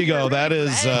 Well, there you go. That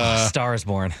is... Star is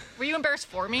born. Were you embarrassed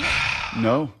for me?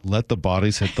 No. Let the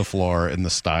bodies hit the floor in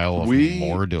the style of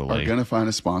Maura Dooley. Are going to find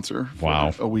a sponsor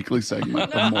for a weekly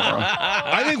segment of Maura.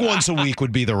 I think once a week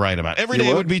would be the right amount. Every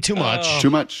day would be too much.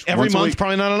 Too much. Every month,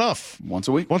 probably not enough. Once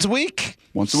a week. Once a week?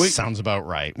 Once a week. Sounds about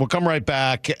right. We'll come right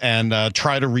back and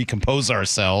try to recompose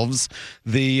ourselves.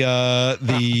 There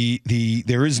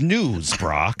is news,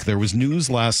 Brock. There was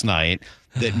news last night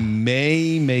that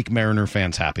may make Mariner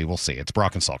fans happy. We'll see. It's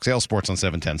Brock and Salk. Sales Sports on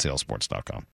 710, salesports.com.